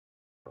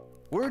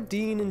We're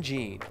Dean and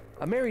Jean,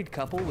 a married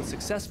couple with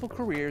successful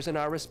careers in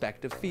our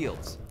respective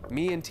fields.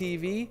 Me in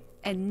TV.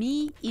 And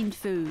me in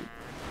food.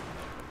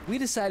 We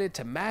decided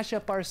to mash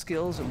up our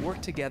skills and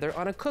work together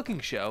on a cooking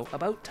show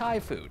about Thai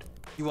food.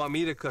 You want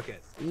me to cook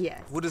it?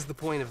 Yes. What is the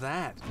point of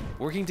that?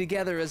 Working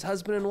together as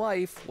husband and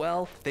wife,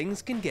 well,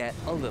 things can get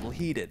a little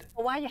heated.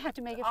 Why you have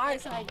to make it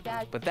face like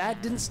that? But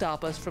that didn't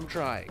stop us from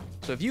trying.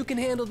 So if you can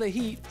handle the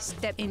heat,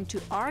 Step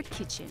into our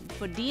kitchen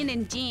for Dean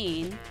and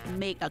Jean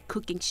make a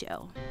cooking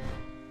show.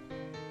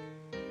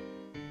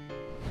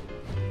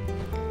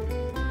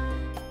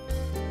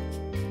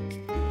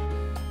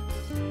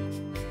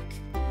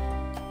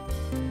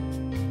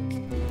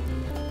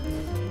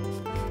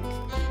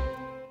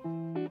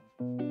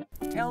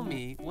 tell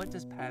me, what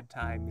does pad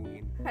thai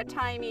mean? Pad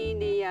Thai mean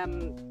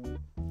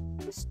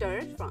the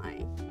stir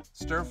fry.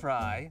 Stir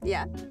fry?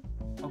 Yeah.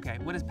 Okay,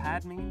 what does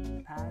pad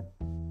mean?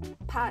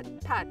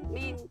 Pad? Pad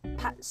mean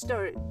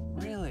stir.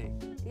 Really?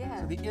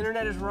 Yeah. So the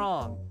internet is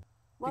wrong.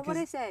 What would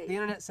I say? The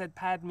internet said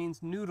pad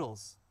means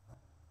noodles.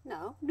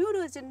 No,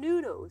 noodles and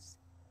noodles.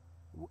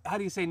 How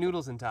do you say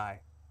noodles in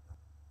Thai?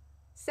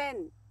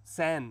 Sen.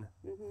 Sen.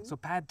 So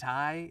pad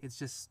thai, it's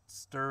just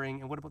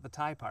stirring. And what about the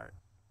Thai part?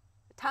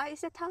 Thai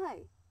is a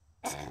Thai.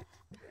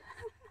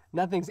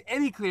 Nothing's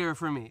any clearer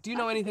for me. Do you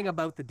know anything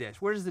about the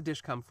dish? Where does the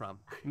dish come from,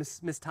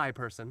 Miss Thai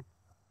person?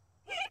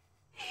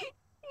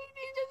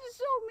 You're just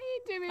so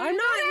mean to me. I'm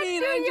not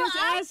mean, I'm just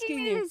asking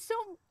you. So...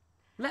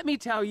 Let me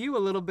tell you a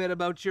little bit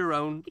about your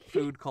own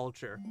food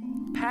culture.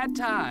 Pad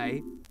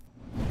Thai,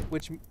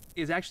 which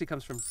actually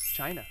comes from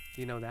China.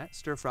 Do you know that?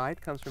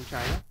 Stir-fried comes from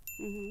China.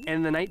 And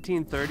in the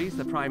 1930s,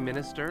 the Prime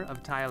Minister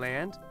of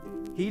Thailand,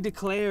 he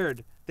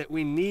declared that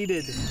we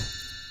needed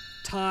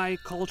Thai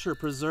culture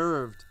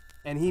preserved,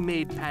 and he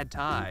made Pad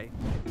Thai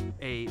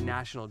a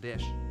national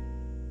dish.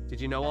 Did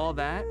you know all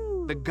that?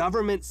 The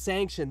government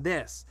sanctioned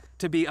this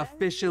to be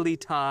officially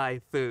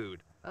Thai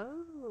food.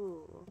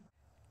 Oh.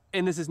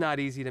 And this is not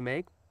easy to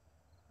make.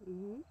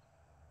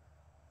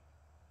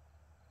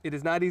 It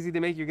is not easy to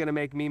make. You're gonna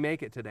make me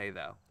make it today,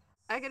 though.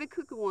 I'm gonna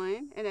cook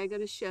one, and I'm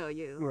gonna show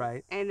you.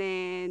 Right. And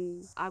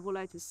then I would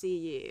like to see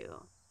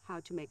you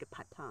how to make a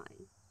Pad Thai.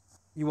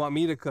 You want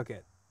me to cook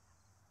it?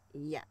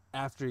 Yeah.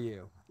 After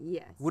you?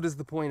 Yes. What is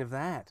the point of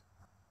that?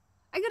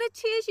 I'm gonna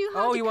teach you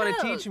how to Oh, you want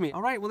to cook. teach me?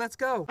 All right, well, let's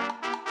go.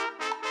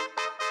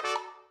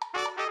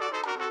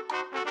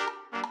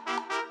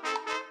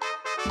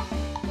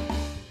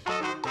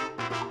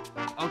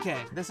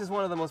 Okay, this is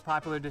one of the most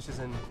popular dishes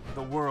in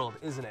the world,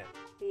 isn't it?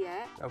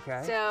 Yeah.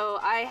 Okay. So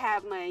I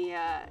have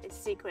my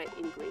secret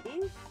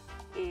ingredient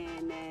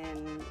and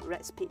then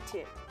recipe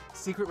too.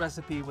 Secret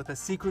recipe with a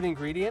secret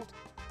ingredient?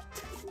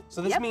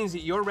 So this Yep. means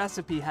that your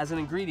recipe has an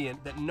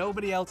ingredient that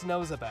nobody else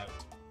knows about.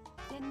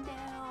 They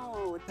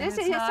know. Then This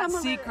it's is not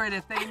some secret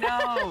if they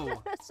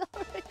know.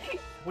 Sorry.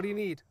 What do you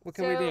need? What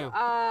can we do?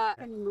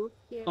 Can move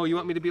here. Oh, you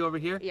want me to be over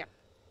here? Yeah.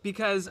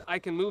 Because I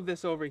can move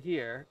this over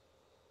here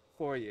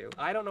for you.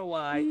 I don't know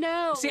why.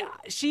 No. See,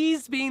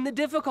 she's being the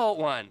difficult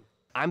one.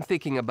 I'm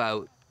thinking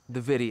about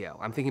the video.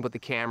 I'm thinking about the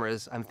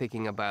cameras. I'm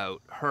thinking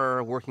about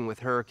her, working with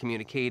her,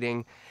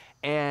 communicating.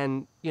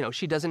 And, you know,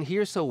 she doesn't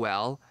hear so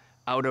well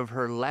out of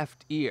her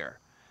left ear.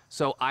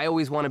 So I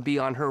always want to be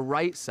on her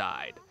right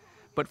side.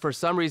 But for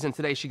some reason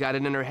today, she got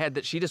it in her head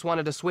that she just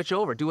wanted to switch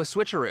over, do a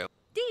switcheroo.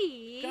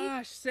 Dee,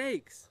 Gosh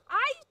sakes.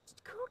 I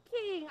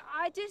cooking.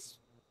 I just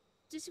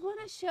want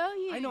to show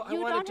you. I know, I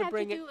you wanted don't to have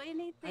bring to it- do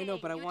anything. I know,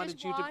 but I wanted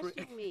just you to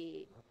watching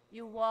me.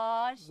 You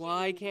watch.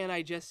 Why can't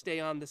I just stay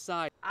on the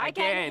side? I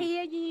Again, can't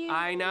hear you.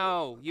 I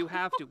know, you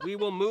have to. We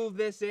will move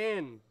this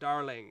in,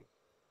 darling.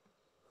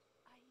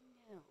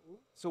 I know.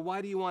 So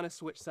why do you want to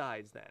switch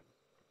sides then?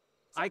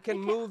 I can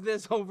move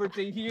this over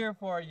to here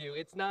for you.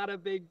 It's not a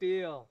big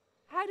deal.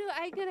 How do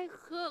I gonna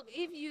cook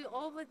if you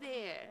over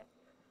there?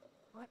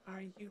 What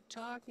are you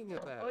talking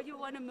about? Or you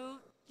want to move?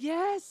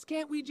 Yes,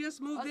 can't we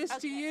just move Okay, this to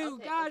okay, you?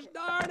 okay, Gosh okay.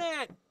 darn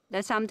it!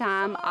 That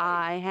sometimes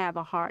I have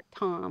a hard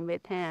time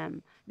with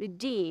him. With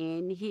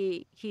Dean,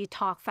 he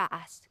talk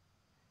fast,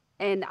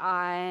 and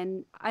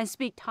I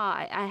speak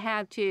Thai. I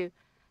have to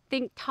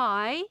think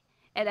Thai,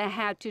 and I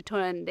have to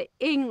turn the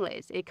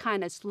English. It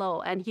kind of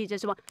slow, and he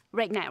just want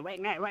right now, right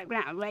now, right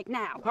now, right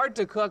now. Hard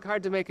to cook,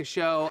 hard to make a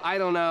show. I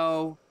don't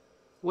know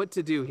what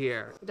to do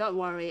here. Don't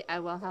worry, I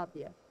will help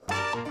you.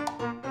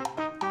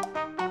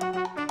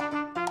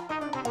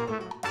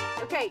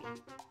 Okay,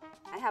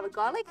 I have a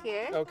garlic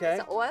here. Okay.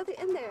 There's oil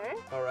in there.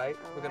 All right,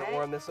 we're gonna Alright.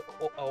 warm this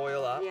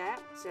oil up. Yeah,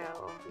 so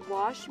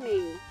wash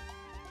me.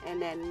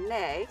 And then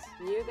next,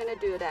 you're gonna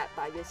do that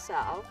by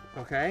yourself.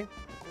 Okay.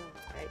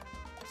 Right.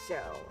 So,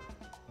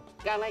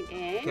 garlic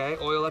in. Okay,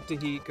 oil up to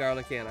heat,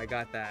 garlic in. I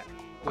got that.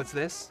 What's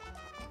this?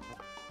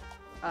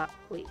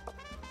 Wait.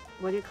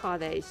 What do you call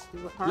this?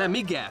 Let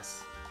me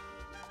guess.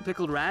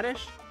 Pickled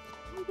radish?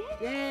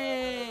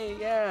 Yay,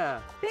 yeah.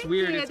 It's Thank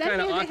weird, you. it's That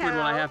kind of really awkward when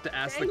I helped. have to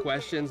ask Thank the you.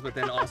 questions, but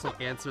then also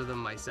answer them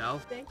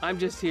myself. Thank I'm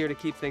just here to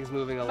keep things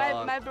moving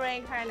along. My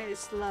brain kind of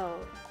slow.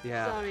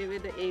 Yeah. Sorry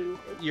with the English.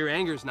 Your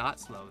anger's not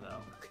slow, though.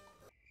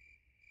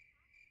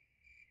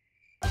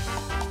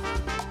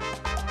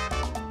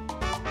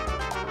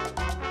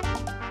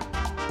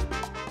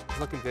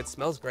 looking good.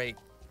 Smells great.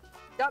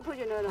 Don't put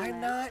your nose on I'm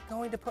there. not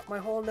going to put my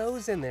whole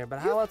nose in there, but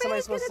how else am I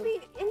supposed to? Your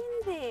face is gonna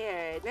be in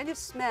there. Then you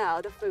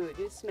smell the food.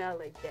 You smell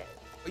like that.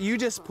 You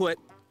just put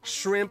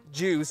shrimp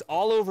juice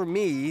all over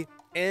me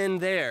and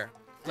there.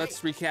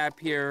 Let's recap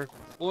here.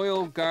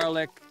 Oil,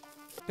 garlic,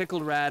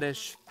 pickled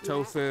radish,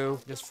 tofu.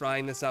 Just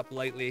frying this up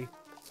lightly.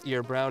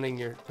 You're browning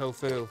your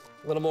tofu.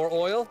 A little more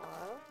oil.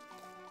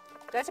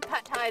 That's a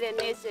pad thai that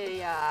needs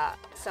a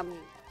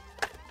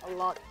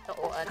lot of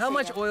oil. How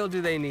much oil do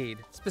they need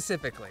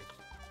specifically?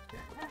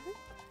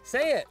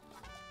 Say it.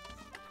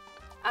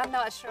 I'm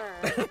not sure.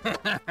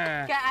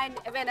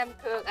 When I'm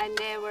cook, I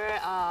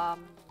never.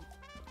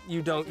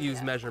 You don't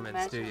use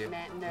measurements, do you?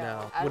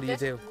 No. What do you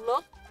do?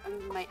 Look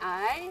in my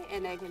eye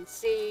and I can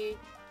see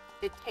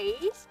the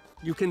taste.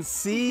 You can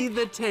see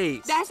the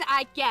taste. That's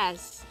I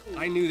guess.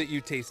 I knew that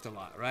you taste a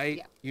lot, right?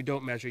 Yeah. You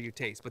don't measure, you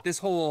taste. But this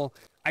whole,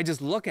 I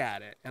just look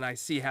at it and I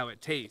see how it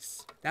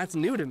tastes. That's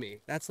new to me.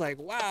 That's like,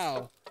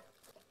 wow,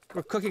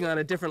 we're cooking on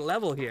a different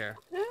level here.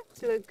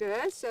 It's look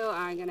good, so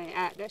I'm gonna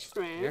add the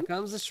shrimp. Here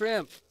comes the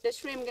shrimp. The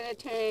shrimp gonna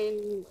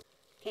turn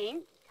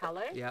pink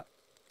color. Yeah.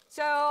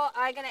 So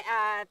I'm gonna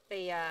add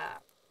the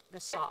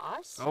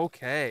sauce.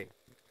 Okay.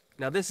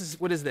 Now this is,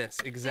 what is this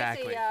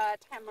exactly? This is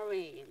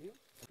tamarind.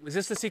 Was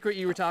this the secret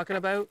you were talking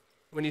about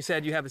when you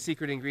said you have a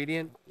secret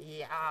ingredient?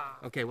 Yeah.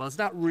 Okay, well, it's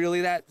not really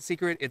that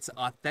secret. It's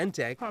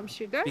authentic Palm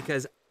sugar.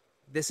 because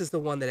this is the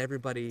one that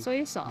everybody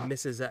Soy sauce.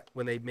 misses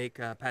when they make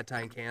pad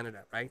thai in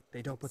Canada, right?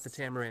 They don't put the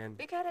tamarind.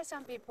 Because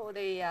some people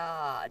they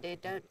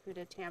don't put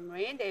the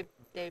tamarind,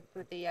 they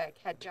put the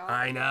ketchup.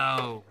 I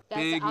know.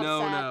 That's Big upset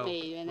no-no,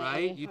 me when I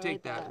right? You heard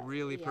take that that.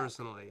 really Yeah.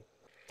 personally.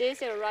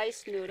 These are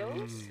rice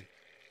noodles.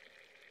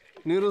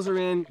 Noodles are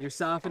in. You're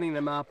softening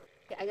them up.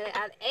 Okay, I'm gonna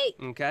add egg.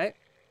 Okay.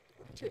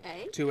 2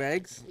 eggs. 2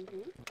 eggs.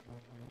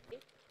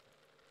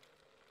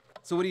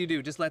 So what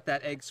do? Just let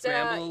that egg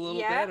scramble a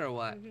little bit, or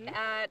what?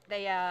 Add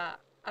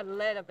a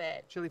little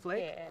bit. Chili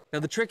flake? Yeah. Now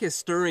the trick is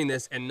stirring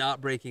this and not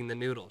breaking the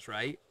noodles,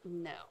 right?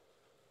 No.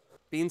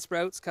 Bean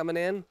sprouts coming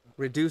in.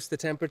 Reduce the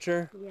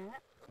temperature. Yeah.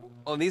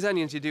 Oh, and these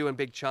onions you do in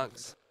big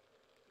chunks.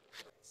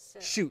 So,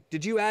 Shoot,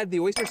 did you add the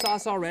oyster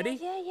sauce already?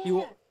 Yeah.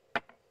 You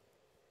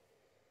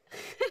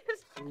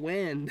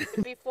when?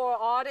 Before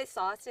all the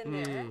sauce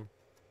in there.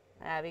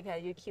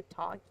 Because you keep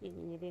talking,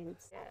 you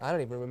didn't say. I don't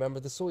even remember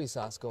the soy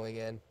sauce going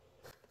in.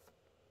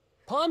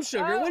 Palm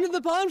sugar? When did the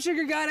palm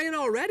sugar got in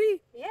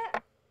already? Yeah.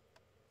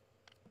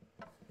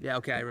 Yeah,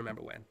 okay, I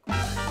remember when.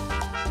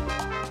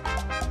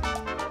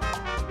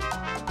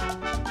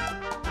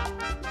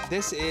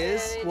 This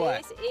is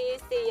what? This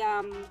is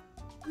the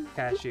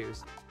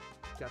Cashews.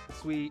 Got the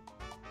sweet,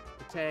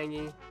 the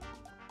tangy,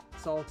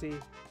 salty,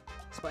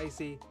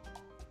 spicy,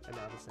 and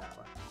now the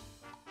sour.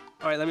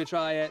 All right, let me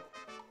try it.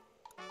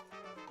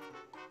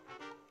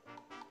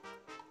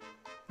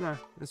 Nah,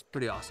 it's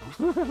pretty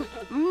awesome.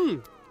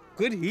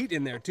 Good heat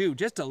in there too.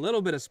 Just a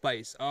little bit of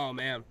spice. Oh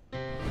man.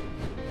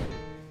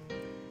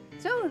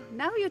 So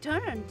now your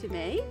turn to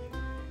make.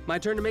 My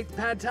turn to make the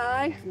pad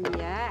thai?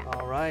 Yeah.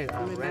 All right,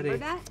 I'm Remember ready.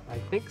 that? I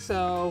think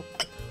so.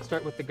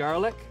 Start with the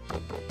garlic.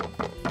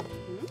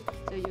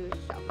 So you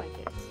chop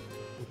like this.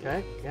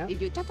 Okay, yeah. If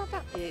you chop,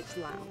 it's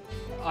loud.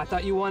 I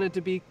thought you wanted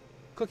to be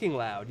cooking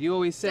loud. You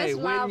always say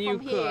Just loud when you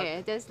from cook,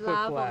 here. Just cook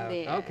loud loud. from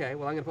there. Okay,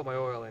 well I'm gonna put my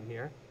oil in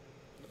here.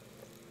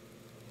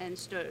 And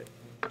stir.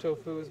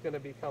 Tofu is gonna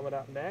be coming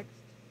up next.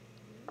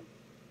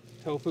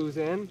 Tofu's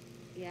in.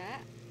 Yeah.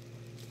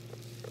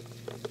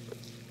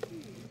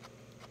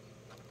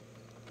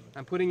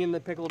 I'm putting in the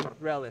pickled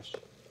relish.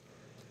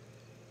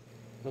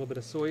 A little bit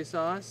of soy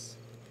sauce.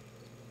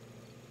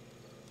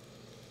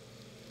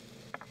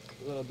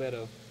 A little bit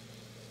of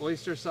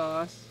oyster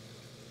sauce.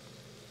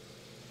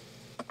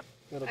 A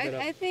little bit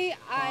I of think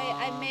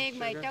I make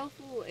my sugar.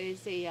 tofu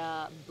is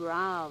a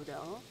brown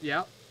though.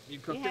 Yep, you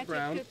cooked You it have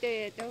brown. to cook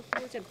the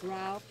tofu to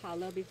brown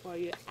color before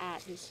you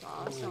add the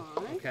sauce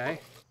on.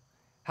 Okay.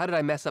 How did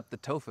I mess up the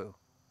tofu?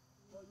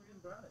 Well, you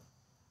didn't brown it.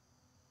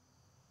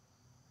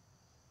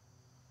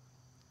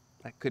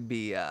 That could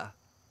be, am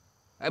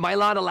I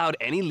not allowed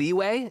any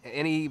leeway?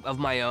 Any of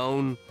my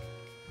own?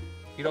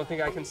 You don't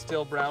think I can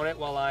still brown it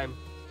while I'm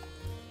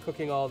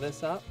cooking all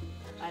this up?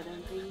 I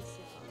don't think so.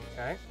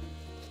 Okay.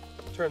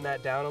 Turn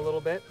that down a little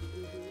bit.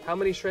 How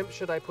many shrimp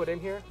should I put in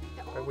here?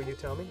 Or will you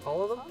tell me?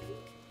 All of them?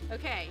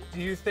 Okay.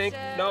 Do you think?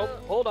 So- Nope.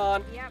 Hold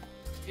on. Yep.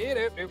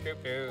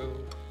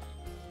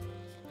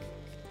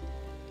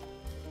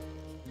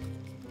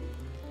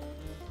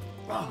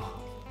 Oh.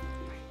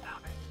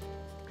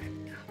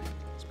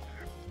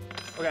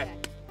 Okay.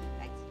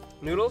 Thanks.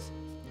 Noodles?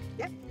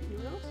 Yep.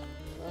 Noodles.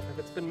 Well, if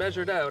it's been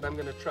measured out, I'm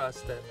gonna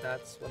trust that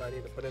that's what I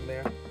need to put in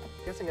there.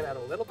 I guess I'm gonna add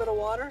a little bit of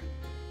water.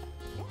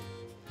 Yeah.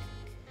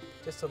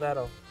 Just so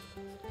that'll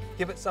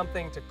give it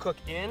something to cook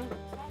in.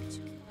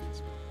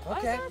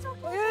 Okay.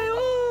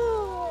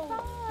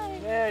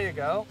 There you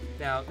go.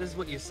 Now, this is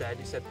what you said.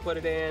 You said put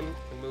it in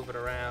and move it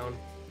around.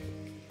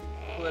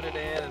 Put it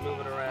in and move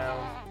it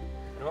around.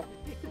 Oh,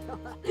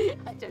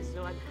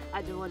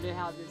 I don't want to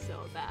have this so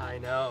bad. I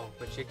know,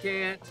 but you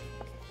can't.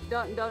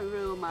 Don't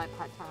ruin my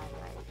pad thai,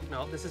 right?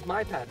 No, this is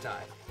my pad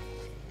thai.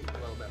 A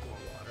little bit more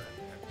water.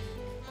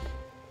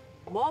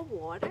 More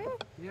water?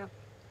 Yeah.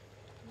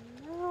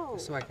 No.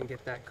 So I can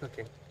get that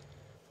cooking.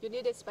 You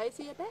need it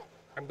spicy a bit?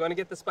 I'm going to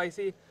get the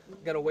spicy.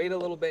 Gotta wait a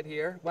little bit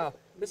here. Wow,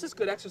 this is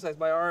good exercise.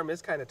 My arm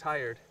is kind of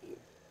tired.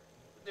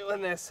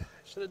 Doing this.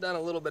 Should have done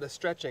a little bit of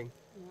stretching.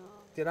 No.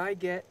 Did I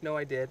get? No,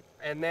 I did.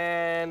 And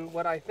then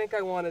what I think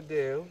I want to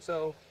do,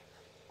 so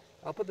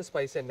I'll put the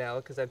spice in now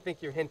because I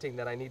think you're hinting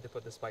that I need to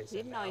put the spice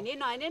in now. Need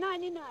nói.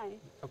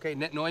 Okay,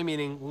 net noi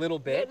meaning little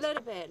bit.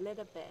 Little bit.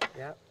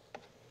 Yeah.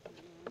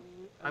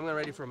 I'm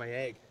ready for my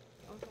egg.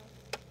 Okay.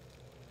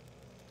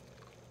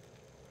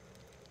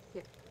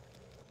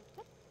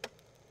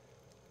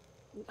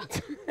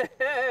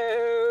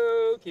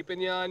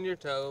 Keeping you on your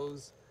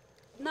toes.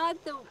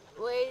 Not the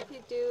way to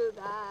do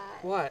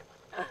that. What?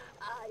 I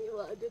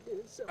want to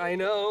do so. I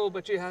know,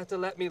 but you have to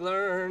let me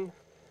learn.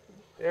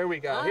 There we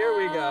go, here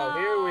we go,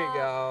 here we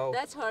go.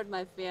 That's hurt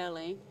my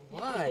feeling.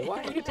 Why?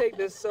 Why do you take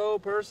this so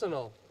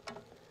personal?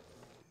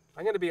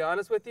 I'm gonna be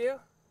honest with you.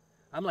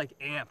 I'm like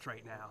amped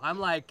right now. I'm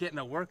like getting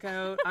a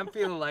workout. I'm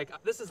feeling like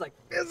this is like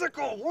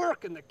physical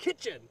work in the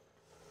kitchen.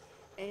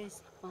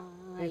 It's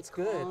fine. It's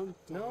good. Calm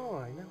No,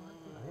 I know.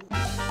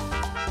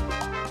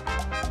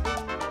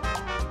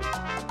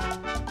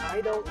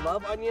 I don't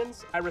love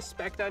onions. I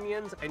respect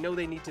onions. I know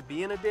they need to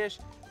be in a dish,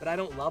 but I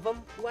don't love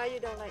them. Why you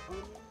don't like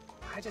onion?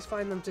 I just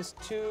find them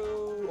just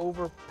too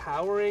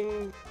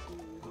overpowering.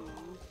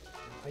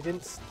 I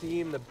didn't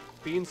steam the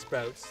bean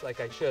sprouts like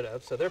I should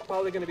have, so they're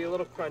probably going to be a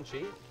little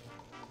crunchy.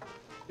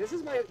 This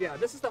is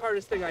this is the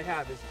hardest thing I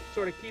have, is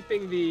sort of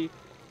keeping the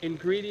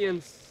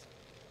ingredients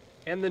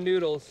and the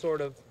noodles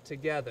sort of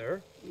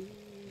together.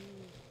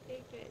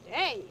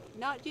 Hey,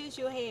 not use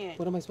your hand.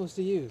 What am I supposed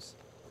to use?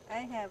 I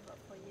have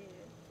for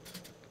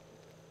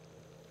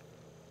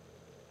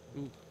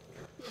you.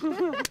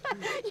 You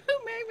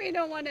make me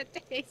don't want to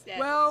taste it.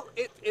 Well,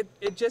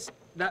 it just,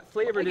 that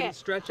flavor didn't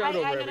stretch out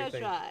over everything. I'm gonna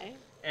try.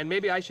 And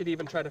maybe I should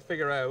even try to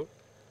figure out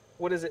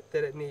what is it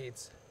that it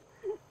needs.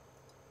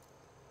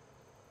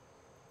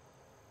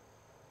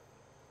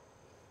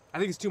 I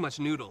think it's too much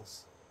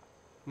noodles.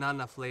 Not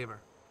enough flavor.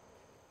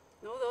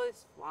 Noodle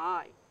is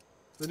fine.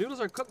 The noodles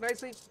are cooked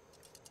nicely.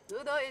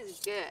 Noodle is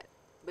good,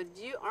 but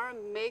your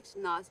arm makes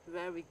not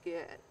very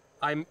good.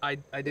 I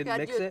didn't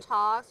mix you it.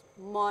 toss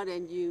more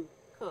than you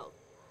cook.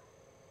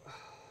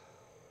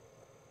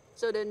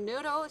 So the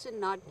noodles should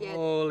not get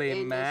Holy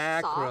in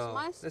mackerel. the sauce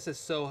much, This is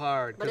so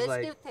hard. but it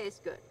like, still tastes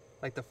good.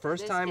 like the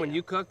first time when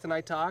you cooked and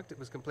I talked, it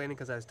was complaining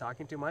because I was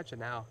talking too much, and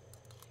now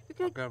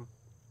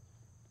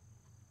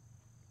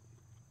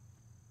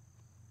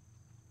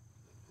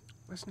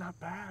it's not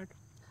bad.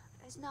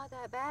 It's not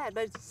that bad,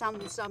 but it's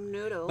some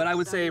noodles. But I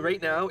would say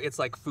right now it's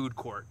like food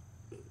court.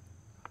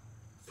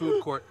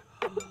 Food court.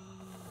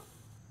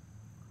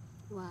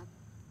 What?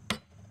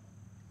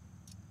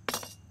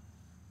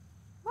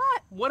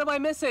 What? What am I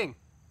missing?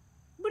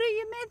 What are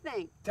you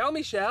missing? Tell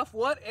me, chef,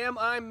 what am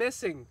I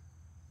missing?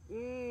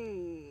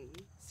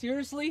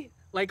 Seriously?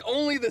 Like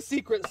only the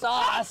secret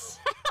sauce?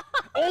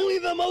 Only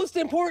the most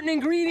important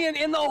ingredient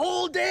in the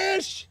whole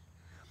dish?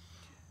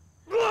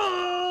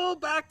 Oh,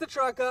 back the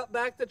truck up,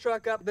 back the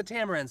truck up. The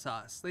tamarind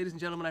sauce. Ladies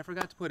and gentlemen, I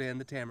forgot to put in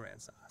the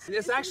tamarind sauce.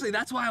 It's actually,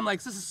 that's why I'm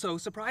like, this is so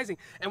surprising.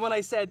 And when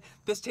I said,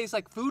 this tastes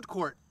like food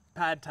court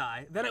pad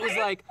thai, then it was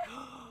like,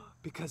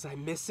 because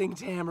I'm missing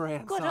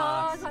tamarind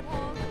sauce.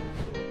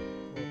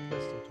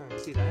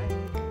 See that?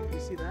 You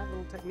see that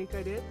little technique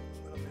I did?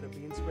 A little bit of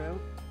bean sprout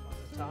on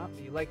the top.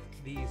 You like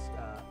these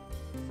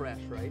fresh,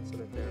 right? So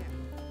that they're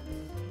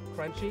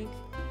crunchy.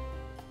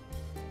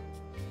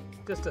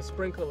 Just a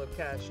sprinkle of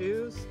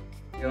cashews.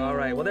 All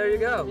right, well there you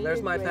go.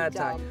 There's my pad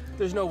thai.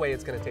 There's no way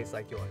it's gonna taste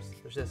like yours.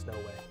 There's just no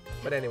way.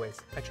 But anyways,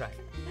 I tried.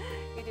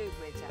 You do a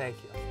great job. Thank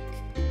you.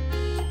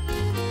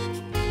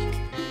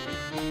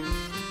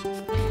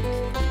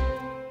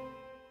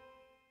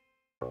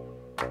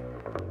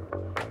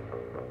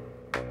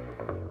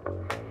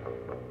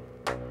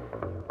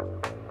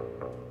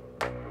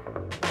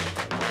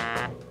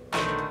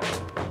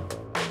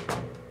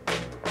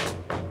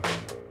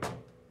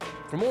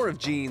 For more of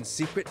Gene's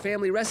secret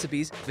family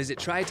recipes, visit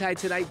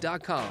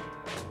trythaitonight.com.